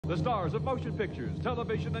The stars of motion pictures,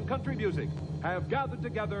 television, and country music have gathered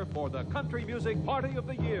together for the Country Music Party of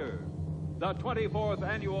the Year, the 24th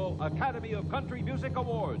Annual Academy of Country Music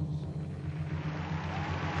Awards.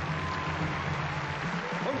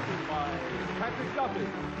 Hosted by Patrick Duffy,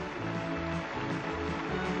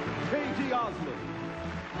 K.G. Osmond,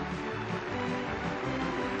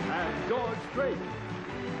 and George Strait.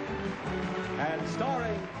 And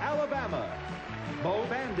starring Alabama, Mo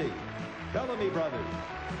Bandy, Bellamy Brothers,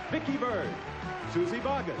 Vicky Bird, Susie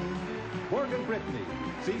Boggess, Morgan Brittany,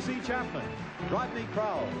 C.C. Chapman, Rodney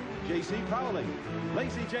Crowell, J.C. Crowley,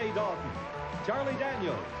 Lacey J. Dalton, Charlie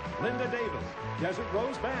Daniels, Linda Davis, Desert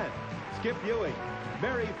Rose Band, Skip Ewing,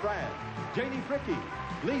 Mary Fran, Janie Fricke,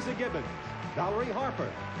 Lisa Gibbons, Valerie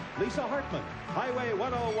Harper, Lisa Hartman, Highway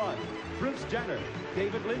 101, Bruce Jenner,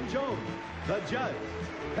 David Lynn Jones, The Judge,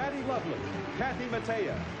 Patty Lovelace, Kathy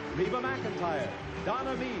Mattea, Reba McEntire,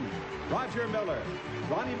 Donna Mead, Roger Miller,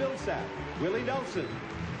 Ronnie Millsap, Willie Nelson,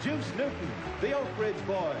 Juice Newton, the Oak Ridge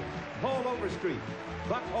Boys, Paul Overstreet,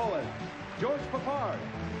 Buck Owens, George Papard,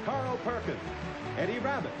 Carl Perkins, Eddie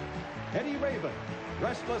Rabbit, Eddie Raven,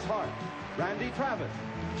 Restless Heart, Randy Travis,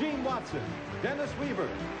 Gene Watson, Dennis Weaver,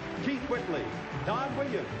 Keith Whitley, Don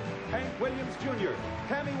Williams, Hank Williams Jr.,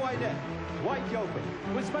 Tammy Wynette, Dwight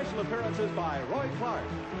Yoakam, with special appearances by Roy Clark,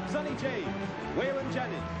 Sonny James, Waylon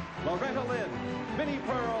Jennings, Loretta Lynn, Minnie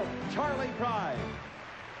Pearl, Charlie Pride.